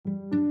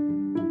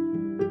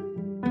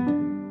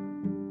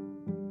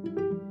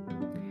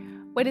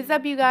What is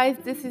up, you guys?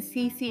 This is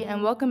Cece,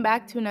 and welcome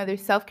back to another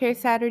Self-Care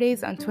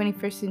Saturdays on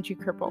 21st Century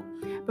Cripple.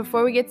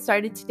 Before we get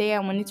started today, I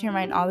wanted to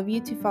remind all of you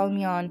to follow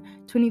me on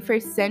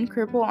 21st Cent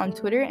Cripple on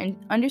Twitter and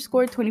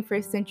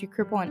 _21st Century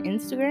Cripple on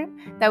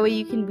Instagram. That way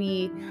you can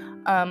be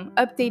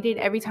updated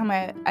every time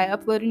I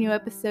upload a new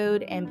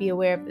episode and be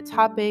aware of the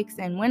topics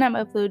and when I'm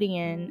uploading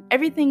and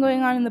everything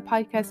going on in the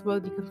podcast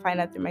world. You can find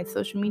out through my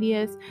social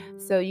medias,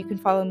 so you can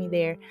follow me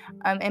there.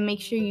 And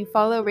make sure you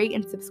follow, rate,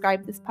 and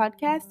subscribe this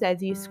podcast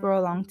as you scroll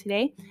along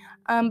today.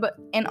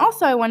 And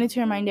also I wanted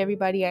to remind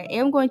everybody I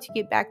am going to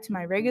get back to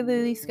my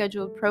regularly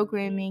scheduled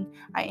programming.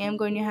 I am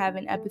going to have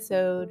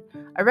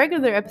a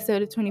regular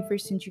episode of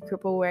 21st Century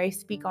Cripple where I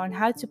speak on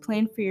how to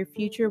plan for your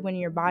future when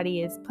your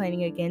body is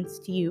planning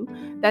against you.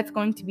 That's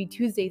going to be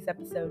Tuesday's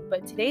episode.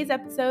 But today's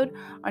episode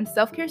on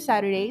Self-Care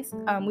Saturdays,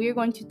 we are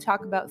going to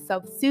talk about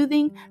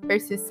self-soothing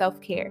versus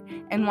self-care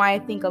and why I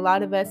think a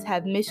lot of us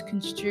have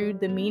misconstrued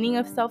the meaning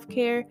of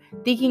self-care,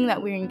 thinking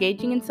that we're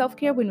engaging in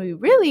self-care when we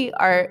really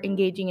are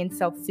engaging in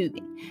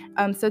self-soothing.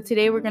 So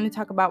today we're going to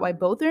talk about why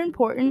both are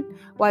important,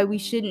 why we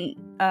shouldn't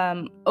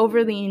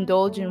overly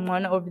indulge in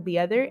one over the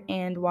other,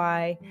 and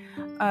why,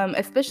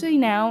 especially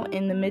now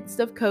in the midst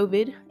of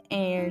COVID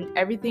and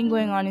everything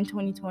going on in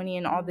 2020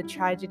 and all the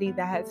tragedy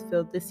that has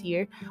filled this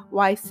year,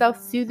 why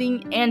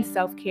self-soothing and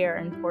self-care are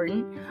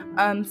important.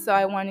 So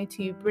I wanted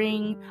to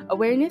bring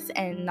awareness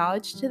and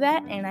knowledge to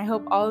that, and I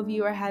hope all of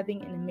you are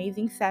having an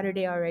amazing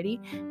Saturday already,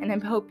 and I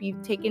hope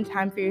you've taken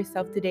time for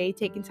yourself today,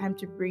 taken time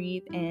to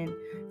breathe and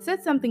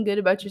said something good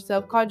about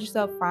yourself, called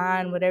yourself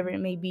fine, whatever it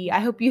may be. I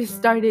hope you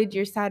started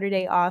your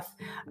Saturday off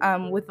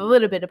with a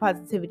little bit of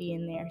positivity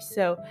in there.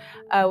 So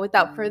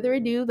without further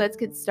ado, let's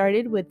get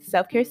started with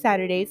Self-Care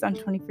Saturdays on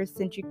 21st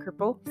Century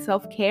Cripple,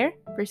 self-care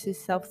versus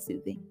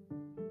self-soothing.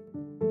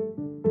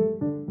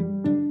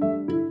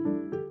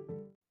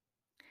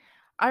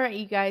 All right,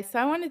 you guys, so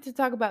I wanted to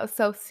talk about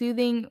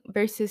self-soothing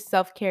versus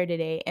self-care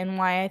today and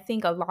why I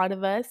think a lot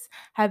of us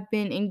have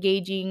been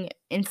engaging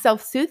in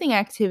self-soothing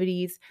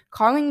activities,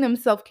 calling them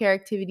self-care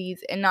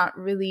activities, and not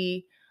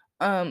really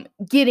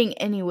getting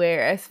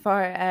anywhere as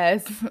far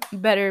as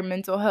better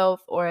mental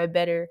health or a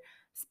better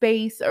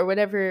space or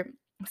whatever.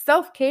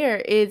 Self-care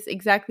is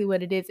exactly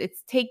what it is.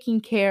 It's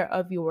taking care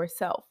of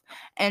yourself.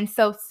 And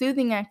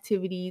self-soothing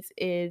activities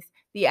is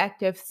the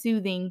act of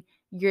soothing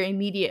your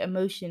immediate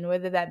emotion,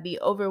 whether that be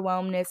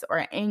overwhelmness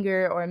or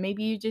anger, or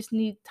maybe you just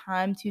need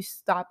time to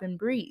stop and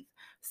breathe.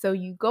 So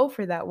you go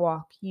for that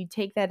walk, you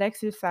take that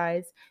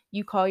exercise,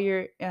 you call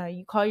your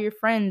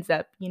friends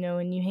up,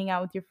 and you hang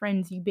out with your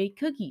friends, you bake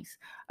cookies,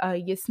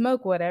 you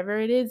smoke whatever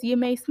it is you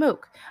may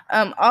smoke.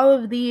 All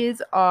of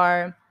these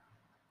are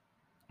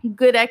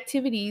good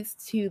activities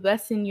to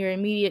lessen your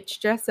immediate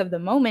stress of the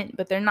moment,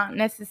 but they're not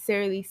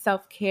necessarily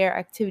self-care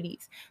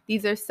activities.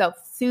 These are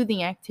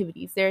self-soothing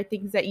activities. There are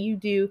things that you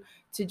do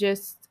to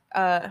just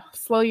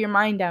slow your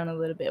mind down a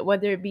little bit,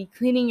 whether it be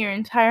cleaning your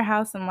entire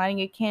house and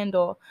lighting a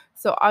candle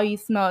so all you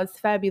smell is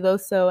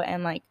Fabuloso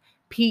and like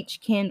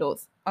peach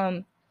candles.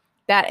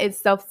 That is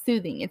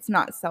self-soothing. It's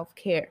not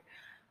self-care,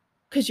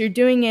 because you're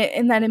doing it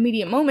in that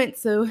immediate moment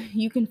so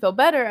you can feel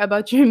better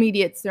about your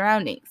immediate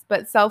surroundings.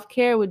 But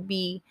self-care would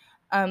be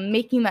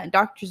making that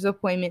doctor's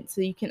appointment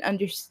so you can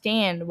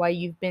understand why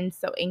you've been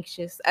so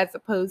anxious, as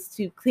opposed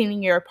to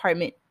cleaning your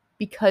apartment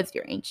because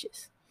you're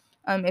anxious,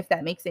 if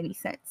that makes any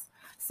sense.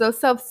 So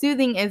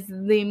self-soothing is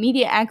the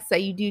immediate acts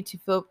that you do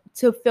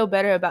to feel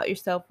better about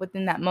yourself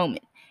within that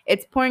moment.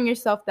 It's pouring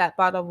yourself that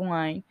bottle of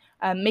wine,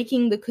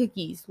 making the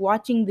cookies,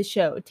 watching the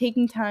show,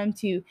 taking time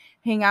to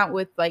hang out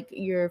with like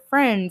your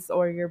friends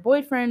or your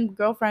boyfriend,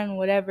 girlfriend,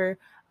 whatever,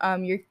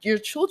 your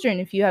children,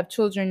 if you have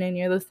children and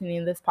you're listening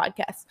to this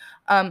podcast.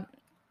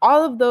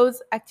 All of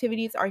those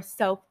activities are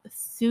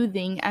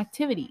self-soothing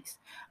activities.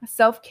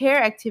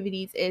 Self-care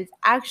activities is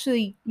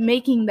actually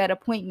making that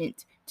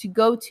appointment to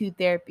go to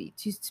therapy,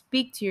 to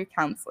speak to your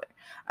counselor,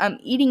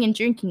 eating and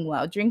drinking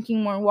well,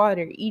 drinking more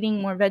water,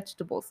 eating more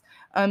vegetables,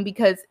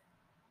 because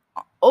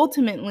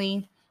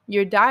ultimately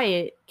your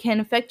diet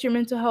can affect your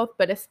mental health,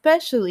 but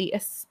especially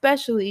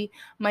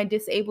my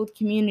disabled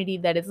community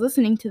that is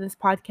listening to this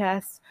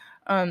podcast.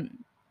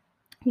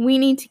 We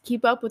need to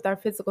keep up with our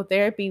physical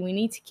therapy. We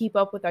need to keep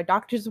up with our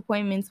doctor's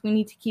appointments. We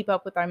need to keep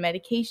up with our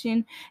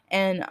medication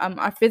and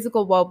our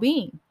physical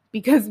well-being,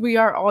 because we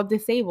are all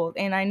disabled.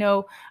 And I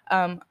know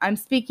I'm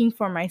speaking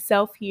for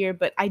myself here,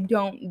 but I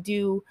don't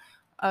do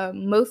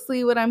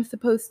mostly what I'm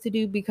supposed to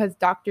do because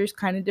doctors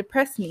kind of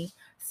depress me.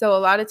 So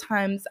a lot of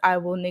times I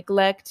will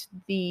neglect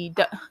the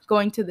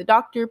going to the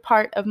doctor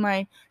part of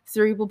my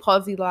cerebral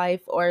palsy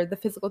life or the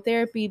physical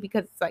therapy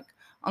because it's like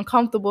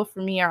uncomfortable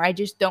for me, or I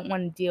just don't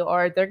want to deal,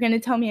 or they're going to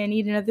tell me I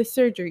need another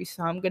surgery,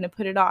 so I'm going to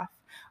put it off.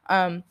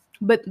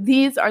 But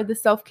these are the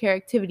self-care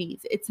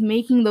activities. It's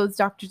making those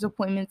doctor's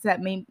appointments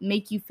that may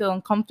make you feel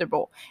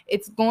uncomfortable.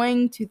 It's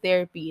going to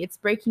therapy. It's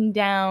breaking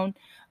down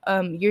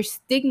your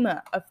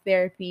stigma of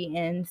therapy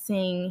and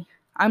saying,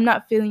 I'm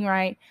not feeling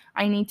right,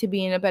 I need to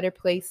be in a better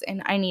place,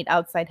 and I need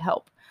outside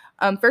help.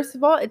 First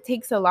of all, it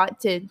takes a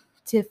lot to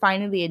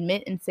finally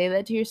admit and say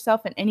that to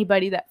yourself, and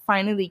anybody that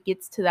finally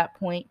gets to that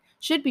point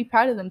should be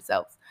proud of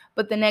themselves.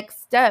 But the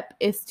next step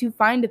is to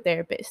find a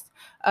therapist,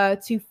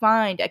 to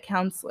find a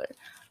counselor.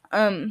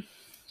 Um,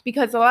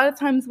 because a lot of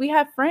times we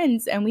have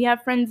friends and we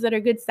have friends that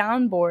are good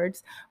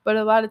soundboards, but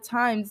a lot of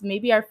times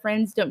maybe our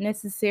friends don't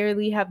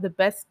necessarily have the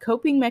best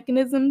coping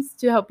mechanisms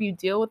to help you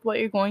deal with what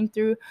you're going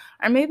through.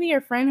 Or maybe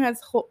your friend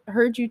has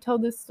heard you tell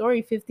this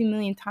story 50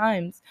 million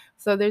times,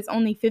 so there's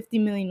only 50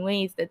 million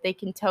ways that they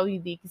can tell you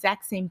the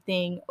exact same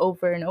thing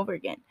over and over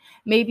again.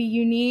 Maybe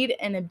you need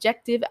an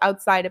objective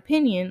outside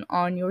opinion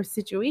on your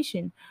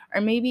situation,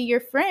 or maybe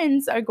your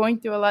friends are going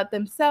through a lot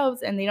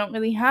themselves and they don't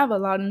really have a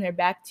lot on their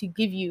back to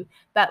give you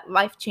that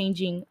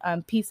life-changing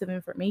piece of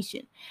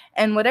information.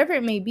 And whatever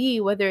it may be,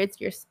 whether it's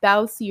your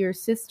spouse, your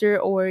sister,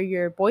 or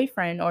your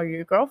boyfriend or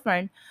your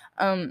girlfriend,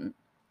 um,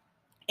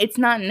 it's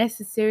not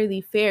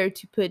necessarily fair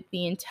to put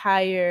the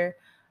entire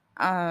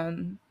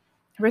um,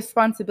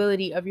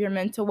 responsibility of your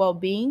mental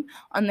well-being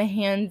on the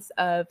hands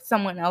of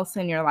someone else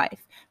in your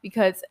life,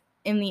 because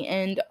in the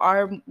end,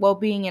 our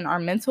well-being and our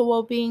mental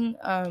well-being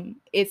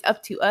is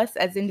up to us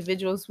as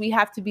individuals. We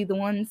have to be the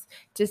ones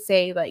to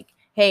say, like,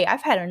 hey,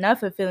 I've had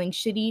enough of feeling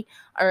shitty,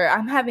 or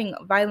I'm having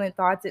violent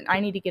thoughts and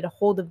I need to get a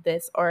hold of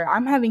this, or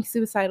I'm having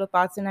suicidal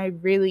thoughts and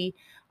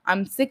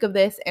I'm sick of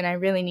this and I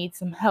really need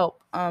some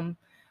help.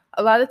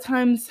 A lot of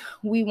times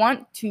we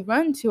want to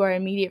run to our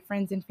immediate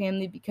friends and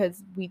family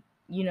because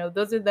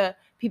those are the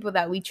people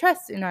that we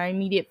trust in our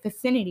immediate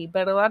vicinity.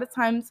 But a lot of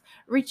times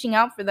reaching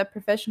out for that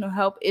professional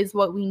help is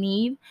what we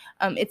need.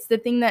 It's the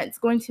thing that's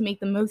going to make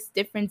the most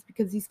difference,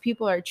 because these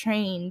people are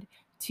trained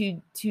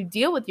to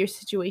deal with your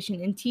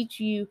situation and teach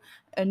you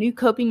new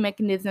coping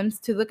mechanisms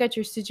to look at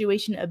your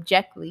situation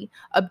objectively.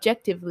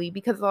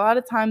 Because a lot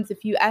of times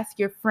if you ask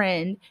your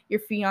friend, your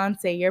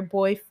fiance, your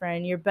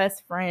boyfriend, your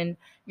best friend,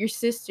 your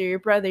sister, your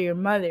brother, your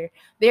mother,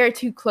 they are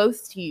too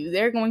close to you.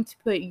 They're going to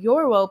put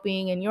your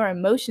well-being and your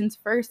emotions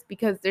first,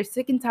 because they're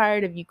sick and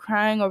tired of you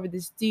crying over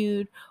this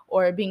dude,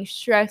 or being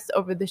stressed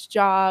over this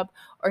job,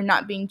 or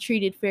not being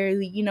treated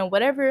fairly.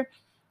 Whatever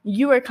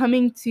you are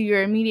coming to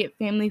your immediate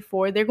family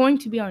for, they're going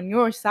to be on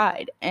your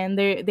side, and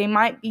they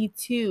might be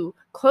too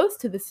close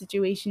to the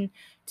situation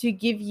to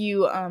give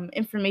you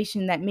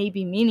information that may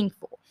be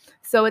meaningful.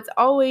 So it's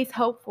always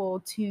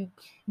helpful to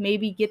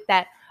maybe get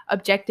that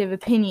objective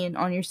opinion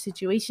on your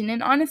situation.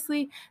 And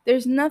honestly,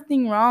 there's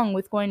nothing wrong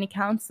with going to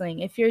counseling.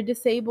 If you're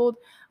disabled,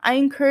 I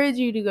encourage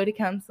you to go to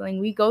counseling.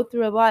 We go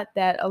through a lot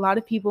that a lot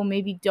of people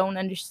maybe don't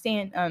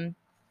understand.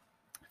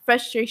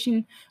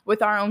 Frustration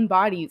with our own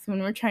bodies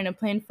when we're trying to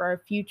plan for our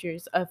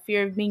futures, a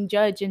fear of being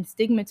judged and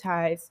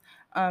stigmatized,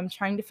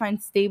 trying to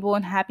find stable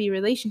and happy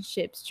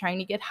relationships, trying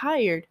to get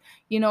hired.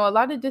 A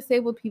lot of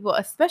disabled people,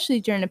 especially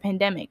during a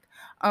pandemic,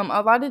 a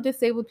lot of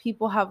disabled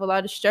people have a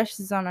lot of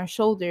stresses on our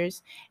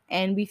shoulders,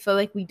 and we feel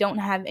like we don't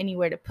have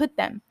anywhere to put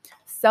them.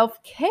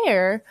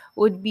 Self-care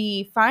would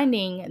be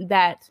finding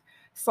that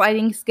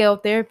sliding scale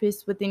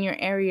therapist within your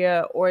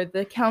area, or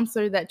the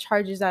counselor that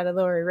charges at a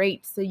lower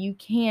rate, so you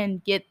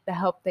can get the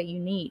help that you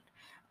need.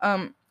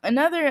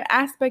 Another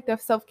aspect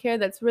of self-care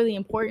that's really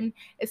important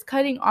is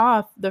cutting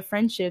off the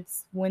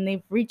friendships when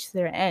they've reached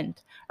their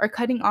end, or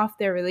cutting off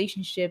their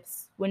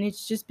relationships when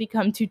it's just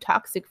become too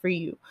toxic for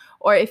you.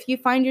 Or if you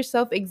find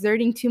yourself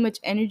exerting too much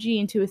energy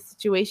into a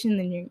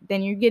situation,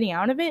 then you're getting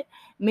out of it.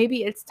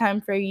 Maybe it's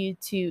time for you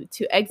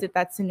to exit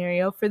that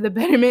scenario for the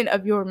betterment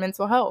of your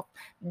mental health.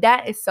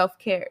 That is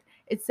self-care.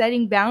 It's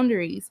setting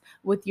boundaries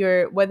with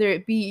whether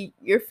it be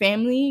your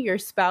family, your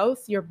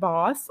spouse, your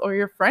boss, or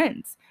your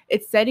friends.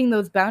 It's setting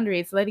those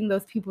boundaries, letting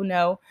those people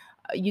know,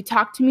 you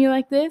talk to me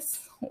like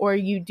this, or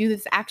you do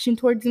this action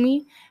towards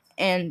me,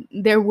 and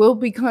there will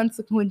be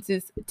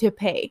consequences to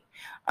pay.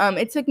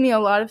 It took me a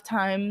lot of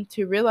time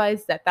to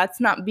realize that that's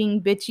not being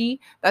bitchy,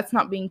 that's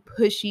not being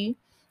pushy.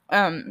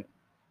 I'm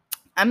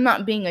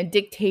not being a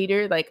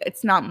dictator, like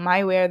it's not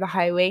my way or the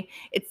highway.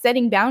 It's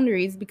setting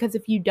boundaries, because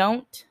if you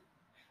don't,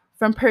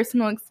 from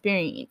personal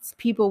experience,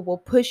 people will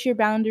push your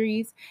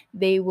boundaries.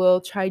 They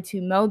will try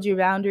to meld your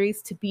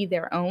boundaries to be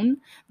their own.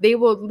 They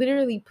will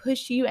literally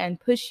push you and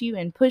push you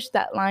and push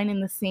that line in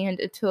the sand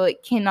until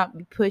it cannot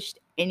be pushed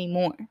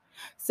anymore.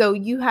 So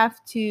you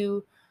have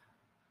to,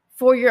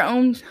 for your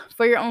own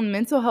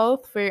mental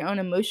health, for your own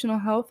emotional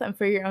health, and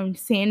for your own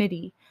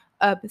sanity,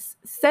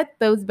 set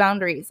those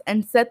boundaries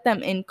and set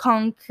them in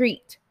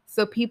concrete,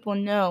 so people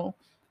know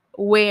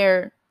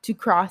where to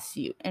cross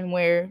you, and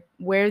where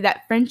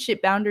that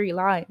friendship boundary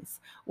lies,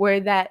 where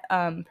that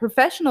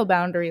professional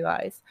boundary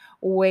lies,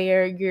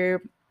 where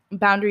your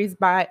boundaries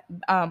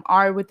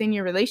are within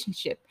your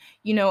relationship.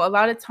 A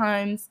lot of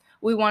times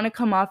we want to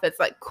come off as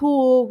like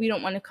cool. We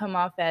don't want to come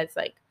off as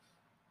like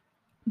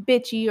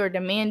bitchy or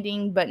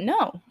demanding, but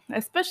no,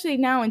 especially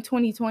now in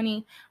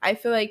 2020, I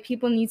feel like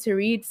people need to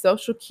read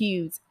social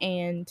cues,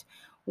 and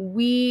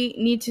we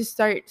need to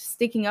start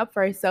sticking up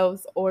for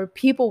ourselves, or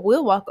people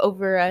will walk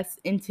over us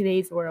in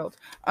today's world.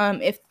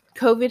 If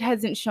COVID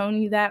hasn't shown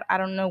you that, I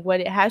don't know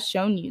what it has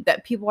shown you,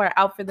 that people are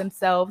out for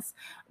themselves.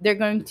 They're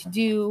going to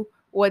do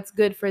what's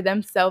good for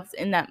themselves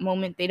in that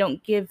moment. They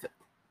don't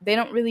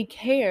really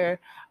care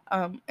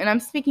and I'm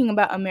speaking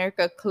about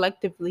America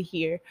collectively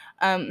here.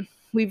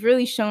 We've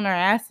really shown our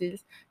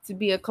asses to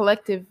be a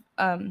collective,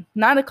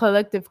 not a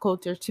collective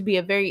culture, to be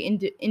a very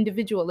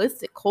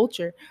individualistic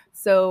culture.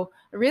 So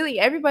really,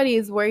 everybody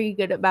is worried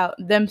good about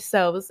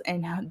themselves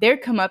and their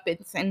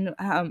comeuppance and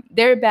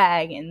their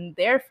bag and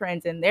their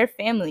friends and their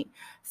family.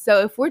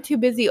 So if we're too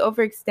busy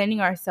overextending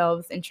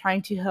ourselves and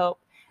trying to help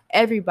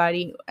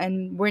everybody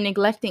and we're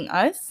neglecting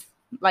us,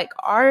 like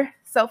our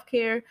self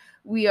care,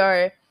 we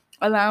are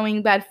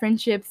allowing bad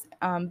friendships,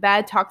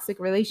 bad toxic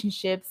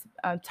relationships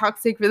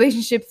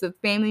with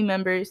family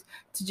members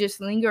to just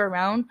linger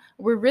around.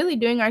 We're really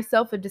doing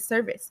ourselves a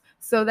disservice.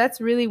 So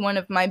that's really one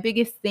of my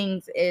biggest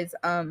things is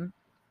finding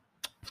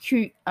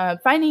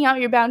out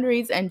your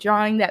boundaries and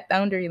drawing that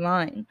boundary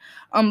line.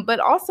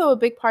 But also a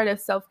big part of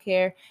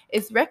self-care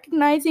is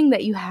recognizing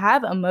that you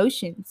have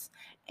emotions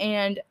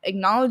and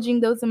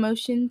acknowledging those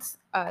emotions.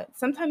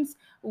 Sometimes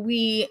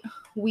we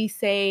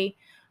say,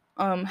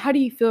 how do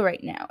you feel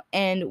right now?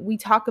 And we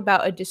talk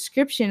about a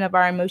description of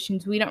our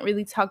emotions. We don't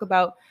really talk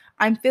about,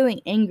 I'm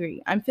feeling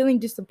angry, I'm feeling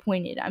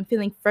disappointed, I'm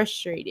feeling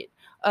frustrated.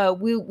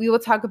 We will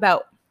talk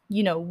about,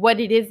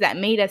 what it is that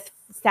made us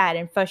sad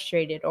and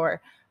frustrated,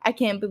 or I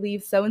can't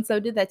believe so and so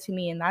did that to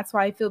me, and that's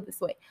why I feel this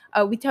way.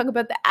 We talk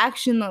about the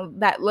action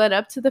that led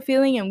up to the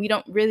feeling, and we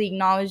don't really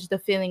acknowledge the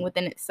feeling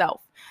within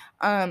itself.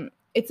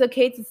 It's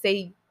okay to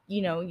say,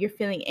 you're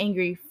feeling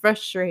angry,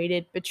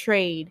 frustrated,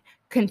 betrayed,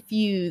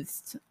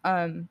 confused,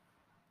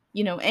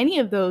 any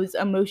of those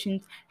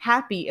emotions,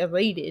 happy,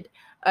 elated,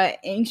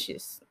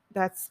 anxious.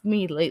 That's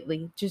me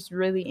lately, just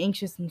really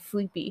anxious and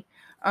sleepy.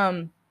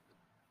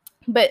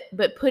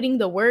 But putting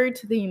the word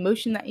to the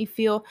emotion that you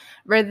feel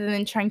rather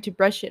than trying to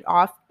brush it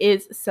off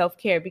is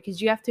self-care,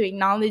 because you have to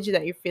acknowledge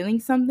that you're feeling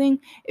something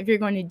if you're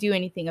going to do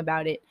anything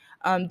about it.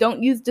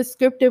 Don't use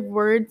descriptive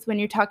words when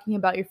you're talking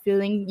about your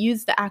feeling.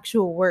 Use the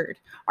actual word.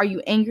 Are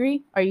you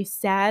angry? Are you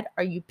sad?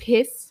 Are you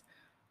pissed?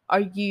 Are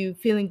you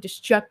feeling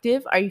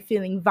destructive? Are you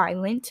feeling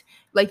violent?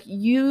 Like,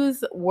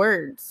 use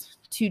words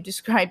to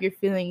describe your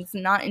feelings,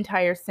 not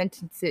entire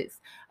sentences,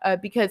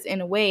 because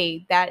in a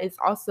way that is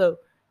also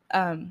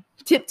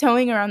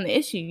tiptoeing around the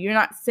issue. You're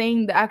not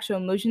saying the actual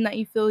emotion that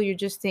you feel, you're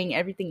just saying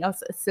everything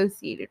else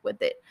associated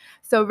with it.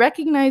 So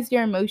recognize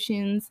your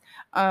emotions.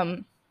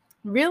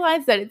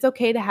 Realize that it's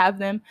okay to have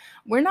them.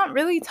 We're not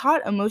really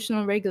taught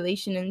emotional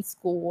regulation in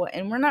school,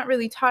 and we're not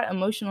really taught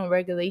emotional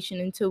regulation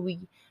until we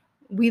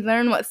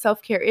learn what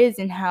self-care is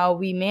and how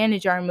we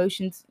manage our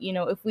emotions,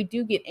 if we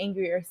do get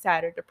angry or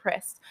sad or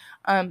depressed.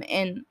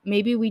 And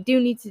maybe we do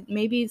need to,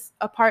 maybe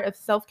a part of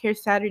self-care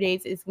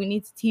Saturdays is we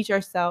need to teach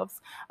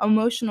ourselves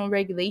emotional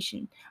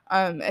regulation.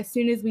 As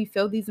soon as we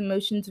feel these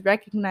emotions,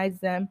 recognize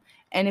them,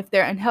 and if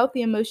they're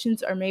unhealthy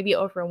emotions or maybe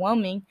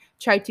overwhelming,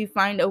 try to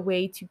find a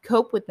way to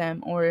cope with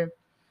them, or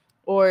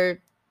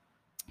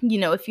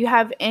if you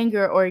have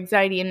anger or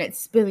anxiety and it's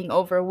spilling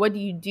over, what do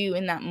you do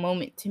in that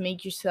moment to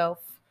make yourself,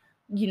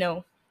 you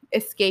know,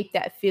 escape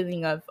that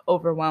feeling of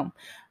overwhelm?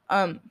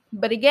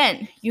 But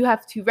again, you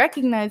have to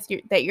recognize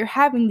that you're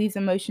having these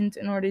emotions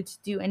in order to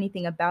do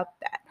anything about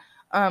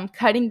that.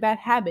 Cutting bad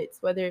habits,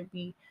 whether it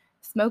be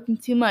smoking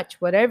too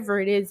much,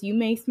 whatever it is you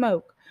may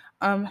smoke.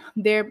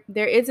 There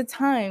is a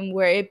time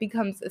where it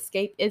becomes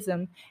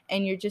escapism,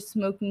 and you're just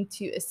smoking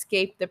to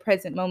escape the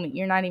present moment.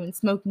 You're not even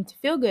smoking to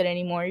feel good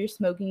anymore. You're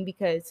smoking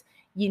because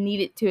you need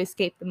it to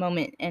escape the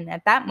moment. And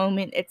at that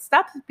moment, it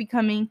stops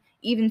becoming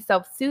even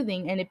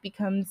self-soothing, and it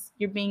becomes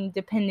you're being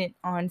dependent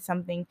on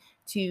something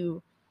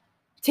to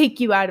take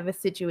you out of a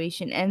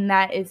situation. And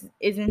that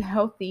isn't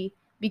healthy,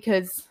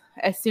 because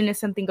as soon as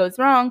something goes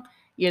wrong,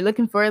 you're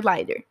looking for a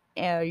lighter.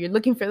 You're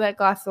looking for that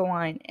glass of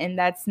wine, and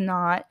that's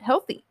not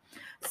healthy.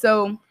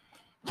 So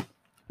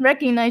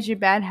recognize your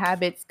bad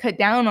habits, cut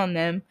down on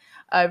them,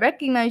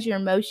 recognize your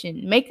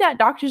emotion, make that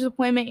doctor's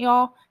appointment,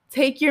 y'all.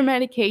 Take your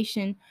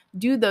medication,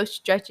 do those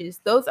stretches.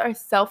 Those are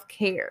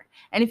self-care.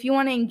 And if you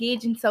want to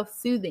engage in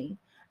self-soothing,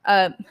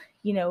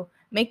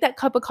 make that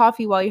cup of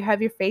coffee while you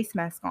have your face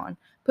mask on.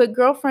 Put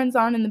Girlfriends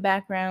on in the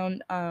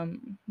background.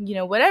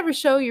 Whatever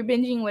show you're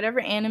binging, whatever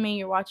anime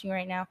you're watching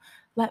right now,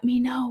 let me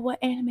know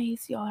what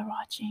animes y'all are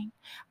watching.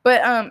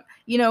 But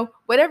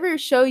whatever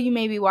show you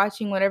may be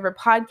watching, whatever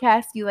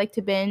podcast you like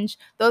to binge,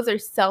 those are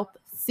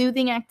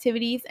self-soothing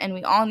activities, and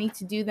we all need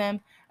to do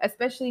them,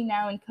 especially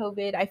now in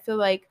COVID. I feel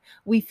like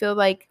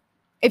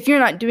if you're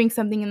not doing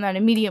something in that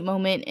immediate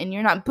moment, and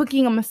you're not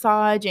booking a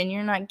massage, and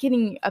you're not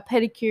getting a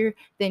pedicure,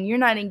 then you're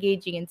not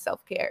engaging in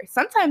self-care.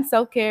 Sometimes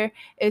self-care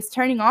is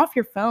turning off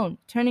your phone,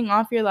 turning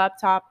off your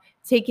laptop,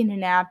 taking a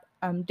nap,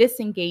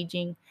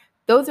 disengaging.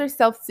 Those are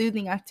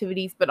self-soothing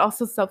activities, but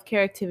also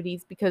self-care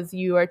activities, because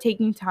you are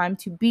taking time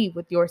to be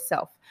with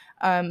yourself,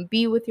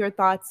 be with your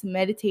thoughts,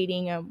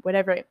 meditating,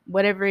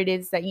 whatever it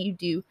is that you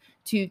do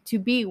to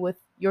be with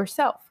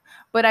yourself.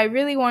 But I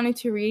really wanted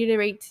to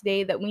reiterate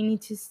today that we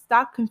need to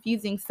stop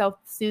confusing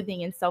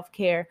self-soothing and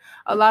self-care.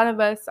 A lot of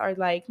us are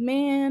like,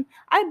 man,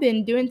 I've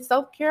been doing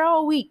self-care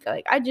all week.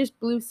 Like, I just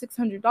blew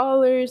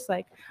 $600.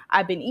 Like,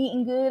 I've been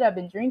eating good. I've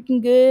been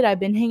drinking good. I've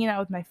been hanging out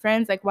with my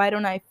friends. Like, why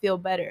don't I feel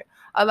better?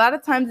 A lot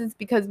of times it's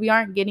because we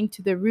aren't getting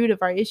to the root of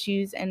our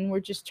issues and we're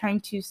just trying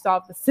to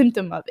solve the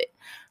symptom of it.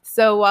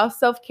 So while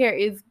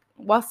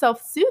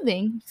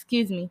self-soothing,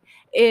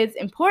 is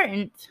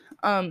important,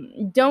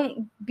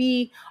 don't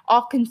be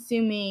all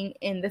consuming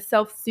in the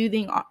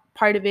self-soothing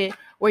part of it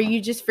where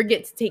you just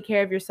forget to take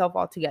care of yourself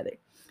altogether.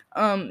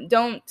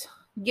 Don't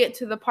get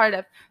to the part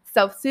of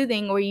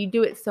self-soothing where you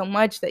do it so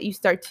much that you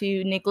start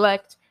to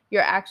neglect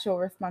your actual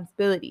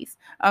responsibilities.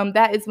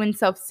 That is when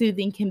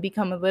self-soothing can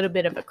become a little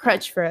bit of a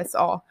crutch for us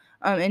all.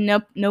 And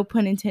no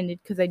pun intended,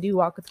 because I do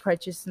walk with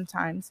crutches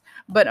sometimes.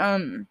 But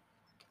I'm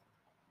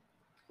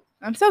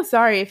so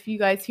sorry if you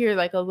guys hear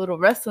like a little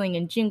rustling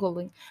and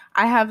jingling.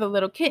 I have a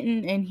little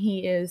kitten and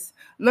he is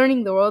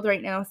learning the world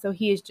right now, so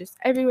he is just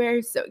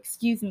everywhere. So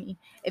excuse me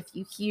if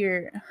you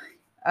hear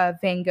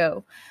Van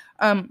Gogh.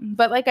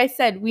 But like I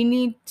said, we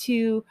need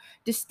to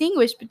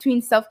distinguish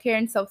between self-care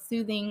and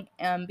self-soothing,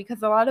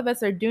 because a lot of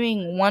us are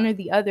doing one or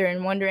the other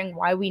and wondering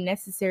why we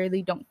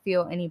necessarily don't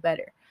feel any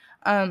better.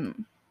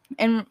 And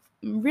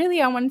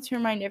really, I wanted to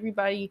remind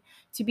everybody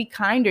to be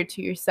kinder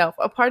to yourself.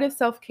 A part of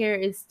self-care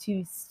is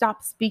to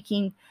stop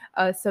speaking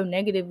so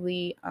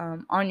negatively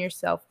on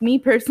yourself. Me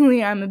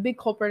personally, I'm a big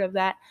culprit of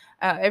that.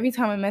 Every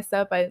time I mess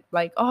up, I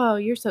like, oh,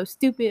 you're so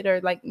stupid,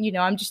 or like,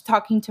 I'm just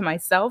talking to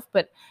myself,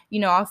 but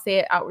I'll say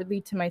it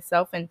outwardly to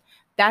myself, and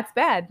that's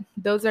bad.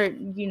 Those are,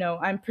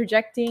 I'm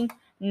projecting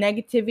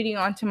negativity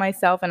onto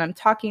myself, and I'm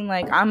talking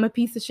like I'm a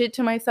piece of shit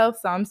to myself,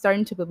 so I'm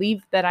starting to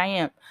believe that I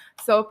am.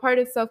 So a part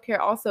of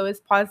self-care also is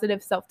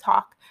positive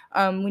self-talk.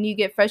 When you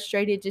get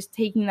frustrated, just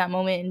taking that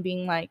moment and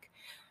being like,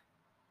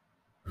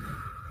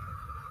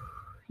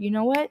 you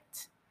know what?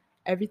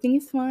 Everything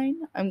is fine.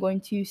 I'm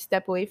going to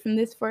step away from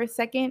this for a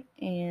second,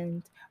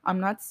 and I'm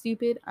not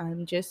stupid.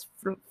 I'm just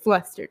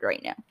flustered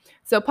right now.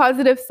 So,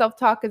 positive self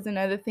talk is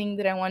another thing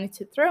that I wanted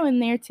to throw in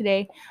there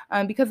today,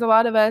 because a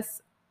lot of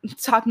us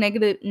talk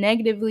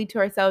negatively to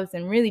ourselves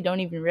and really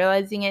don't even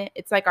realizing it.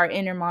 It's like our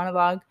inner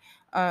monologue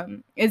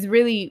is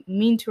really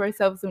mean to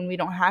ourselves when we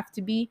don't have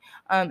to be.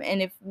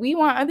 And if we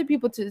want other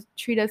people to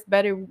treat us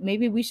better,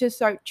 maybe we should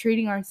start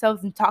treating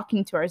ourselves and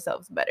talking to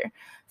ourselves better.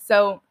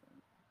 So,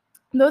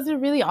 those are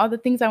really all the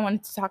things I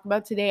wanted to talk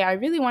about today. I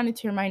really wanted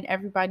to remind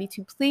everybody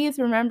to please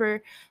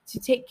remember to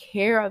take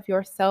care of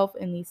yourself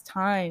in these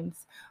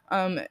times.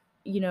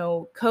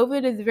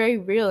 COVID is very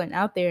real and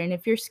out there, and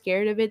if you're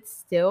scared of it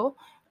still,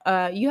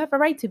 you have a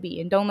right to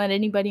be, and don't let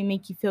anybody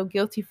make you feel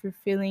guilty for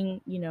feeling,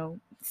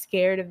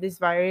 scared of this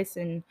virus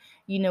and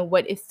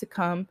what is to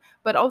come.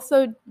 But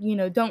also,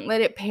 don't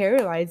let it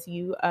paralyze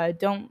you.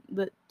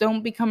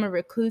 Don't become a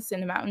recluse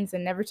in the mountains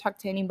and never talk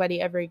to anybody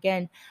ever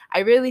again. I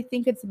really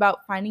think it's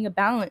about finding a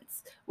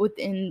balance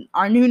within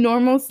our new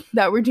normals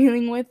that we're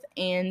dealing with,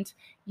 and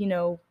you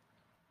know,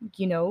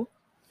 you know,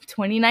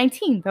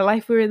 2019, the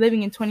life we were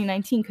living in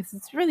 2019, because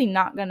it's really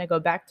not going to go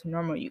back to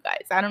normal, you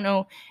guys. I don't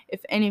know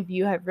if any of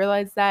you have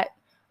realized that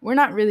we're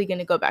not really going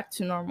to go back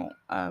to normal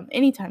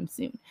anytime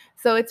soon.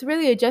 So it's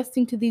really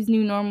adjusting to these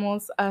new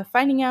normals,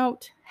 finding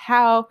out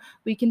how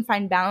we can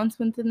find balance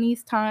within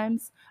these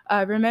times.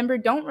 Remember,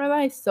 don't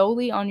rely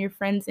solely on your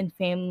friends and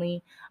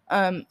family,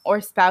 or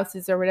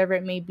spouses or whatever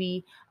it may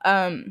be.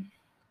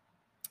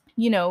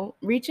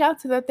 Reach out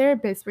to that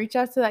therapist, reach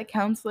out to that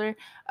counselor.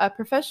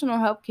 Professional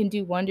help can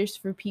do wonders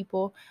for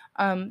people.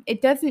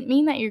 It doesn't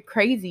mean that you're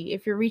crazy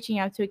if you're reaching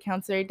out to a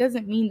counselor. It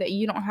doesn't mean that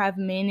you don't have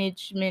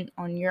management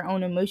on your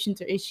own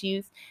emotions or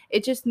issues.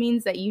 It just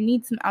means that you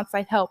need some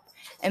outside help.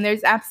 And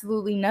there's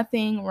absolutely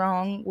nothing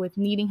wrong with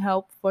needing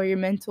help for your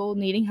mental,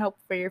 needing help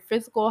for your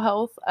physical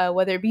health,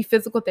 whether it be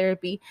physical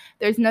therapy.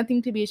 There's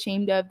nothing to be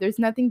ashamed of. There's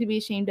nothing to be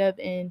ashamed of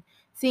in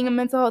seeing a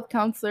mental health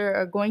counselor,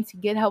 or going to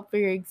get help for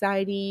your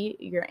anxiety,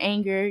 your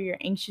anger, your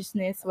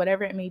anxiousness,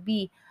 whatever it may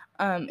be.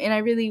 And I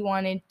really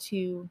wanted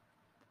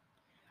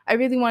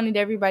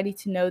everybody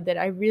to know that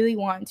I really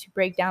want to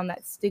break down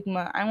that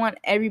stigma. I want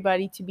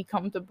everybody to be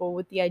comfortable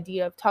with the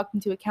idea of talking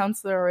to a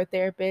counselor or a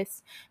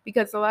therapist,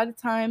 because a lot of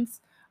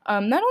times,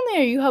 not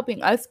only are you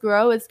helping us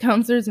grow as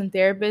counselors and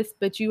therapists,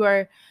 but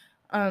you're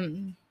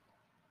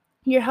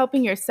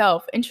helping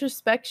yourself.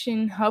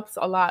 Introspection helps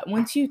a lot.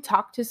 Once you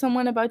talk to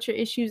someone about your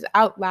issues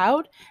out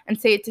loud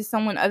and say it to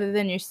someone other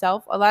than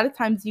yourself, a lot of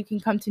times you can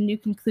come to new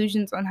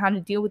conclusions on how to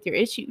deal with your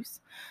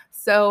issues.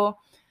 So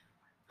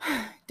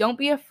don't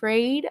be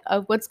afraid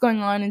of what's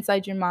going on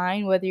inside your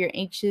mind, whether you're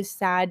anxious,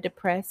 sad,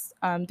 depressed.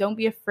 Don't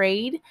be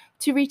afraid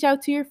to reach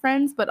out to your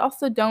friends, but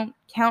also don't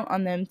count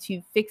on them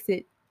to fix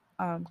it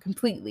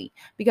completely,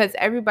 because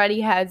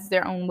everybody has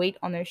their own weight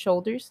on their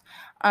shoulders.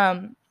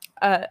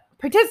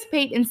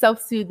 Participate in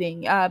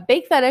self-soothing.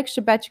 Bake that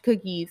extra batch of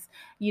cookies.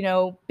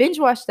 Binge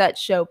watch that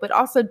show, but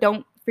also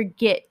don't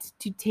forget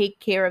to take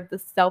care of the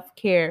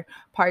self-care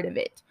part of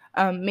it.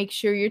 Make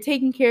sure you're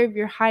taking care of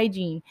your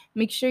hygiene.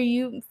 Make sure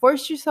you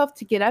force yourself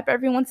to get up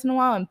every once in a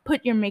while and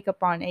put your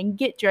makeup on and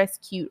get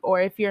dressed cute.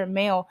 Or if you're a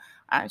male,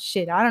 I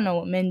don't know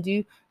what men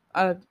do.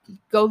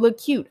 Go look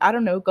cute. I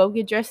don't know. Go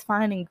get dressed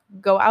fine and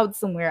go out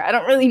somewhere. I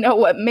don't really know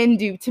what men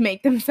do to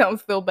make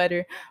themselves feel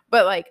better.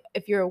 But like,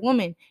 if you're a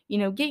woman,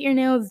 get your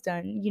nails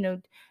done.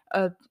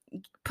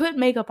 put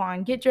makeup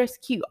on, get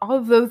dressed cute. All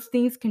of those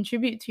things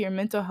contribute to your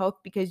mental health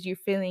because you're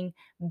feeling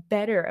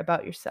better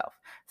about yourself.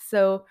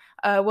 So,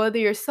 whether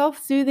you're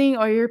self soothing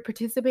or you're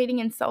participating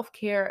in self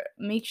care,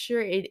 make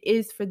sure it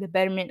is for the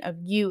betterment of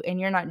you and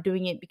you're not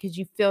doing it because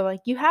you feel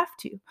like you have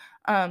to.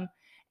 Um,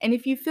 and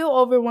if you feel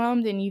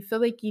overwhelmed and you feel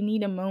like you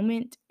need a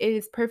moment, it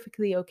is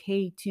perfectly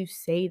okay to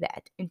say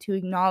that and to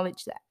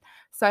acknowledge that.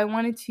 So, I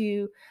wanted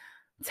to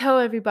tell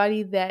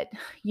everybody that,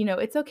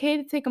 it's okay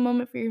to take a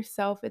moment for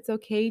yourself. It's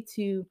okay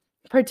to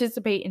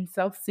participate in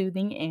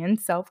self-soothing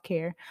and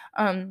self-care.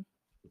 And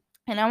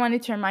I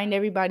wanted to remind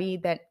everybody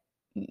that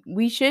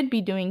we should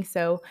be doing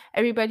so.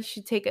 Everybody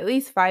should take at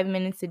least 5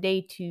 minutes a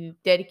day to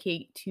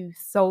dedicate to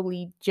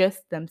solely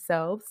just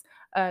themselves.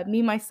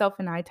 Me, myself,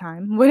 and I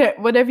time,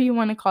 whatever you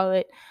want to call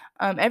it.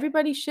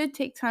 Everybody should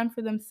take time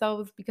for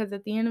themselves because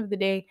at the end of the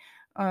day,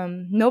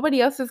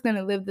 nobody else is going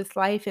to live this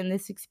life and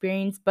this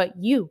experience but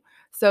you.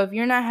 So if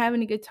you're not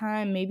having a good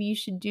time, maybe you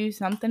should do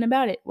something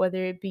about it,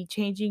 whether it be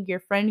changing your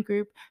friend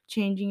group,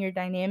 changing your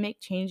dynamic,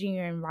 changing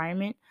your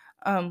environment.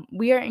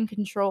 We are in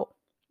control.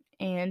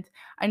 And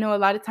I know a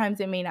lot of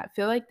times it may not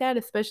feel like that,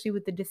 especially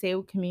with the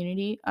disabled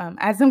community.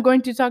 As I'm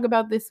going to talk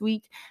about this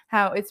week,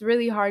 how it's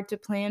really hard to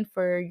plan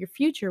for your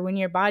future when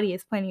your body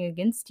is planning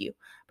against you.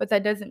 But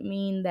that doesn't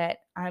mean that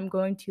I'm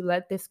going to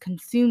let this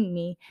consume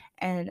me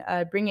and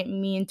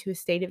me into a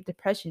state of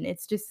depression.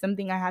 It's just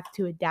something I have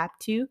to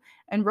adapt to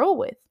and roll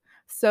with.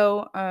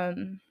 So,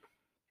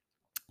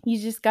 you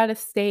just got to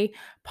stay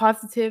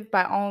positive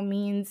by all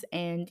means.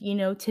 And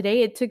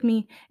today it took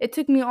me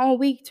all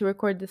week to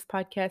record this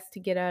podcast to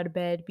get out of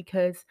bed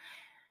because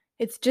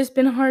it's just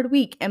been a hard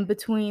week, and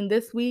between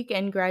this week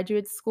and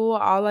graduate school,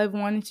 all I've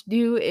wanted to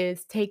do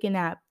is take a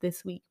nap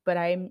this week. But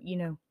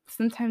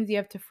sometimes you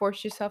have to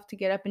force yourself to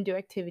get up and do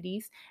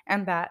activities,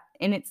 and that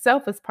in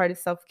itself is part of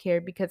self-care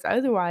because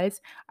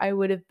otherwise I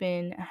would have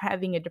been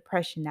having a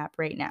depression nap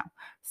right now.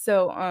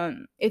 So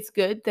it's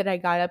good that I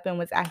got up and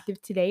was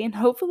active today, and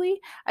hopefully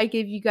I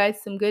gave you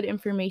guys some good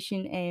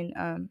information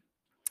and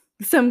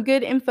some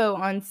good info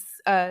on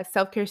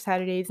Self Care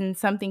Saturdays and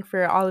something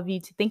for all of you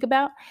to think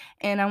about.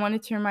 And I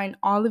wanted to remind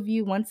all of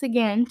you once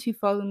again to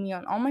follow me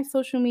on all my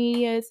social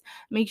medias.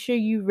 Make sure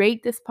you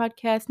rate this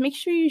podcast. Make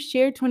sure you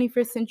share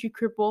 21st Century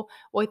Cripple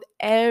with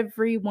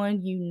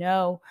everyone you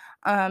know.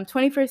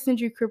 21st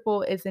Century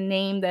Cripple is a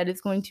name that is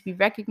going to be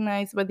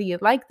recognized whether you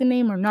like the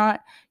name or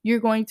not.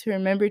 You're going to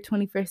remember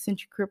 21st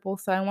Century Cripple.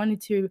 So I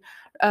wanted to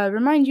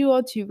remind you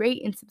all to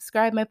rate and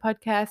subscribe my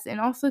podcast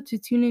and also to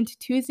tune into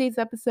Tuesday's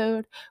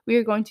episode. We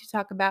are going to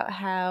talk about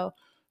how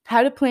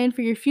to plan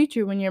for your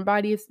future when your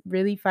body is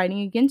really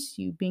fighting against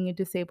you being a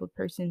disabled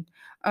person.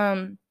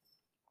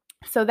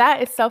 So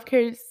that is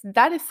self-care.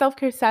 That is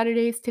self-care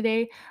Saturdays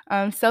today.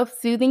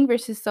 Self-soothing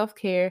versus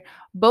self-care.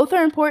 Both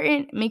are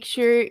important. Make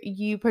sure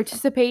you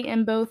participate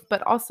in both,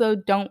 but also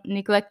don't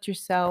neglect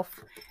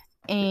yourself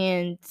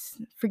and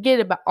forget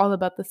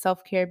about the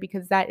self-care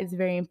because that is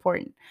very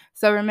important.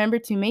 So remember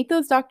to make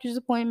those doctor's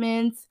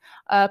appointments,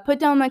 put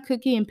down that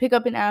cookie and pick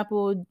up an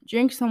apple,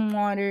 drink some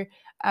water,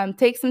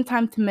 take some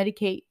time to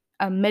meditate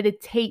and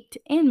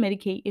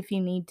medicate if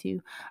you need to.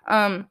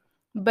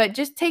 But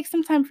just take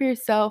some time for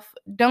yourself.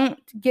 Don't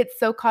get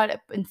so caught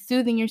up in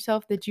soothing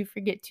yourself that you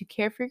forget to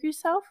care for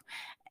yourself.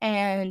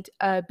 And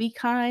be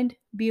kind,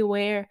 be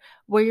aware,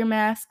 wear your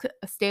mask,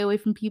 stay away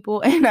from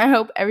people. And I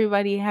hope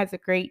everybody has a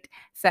great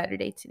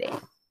Saturday today.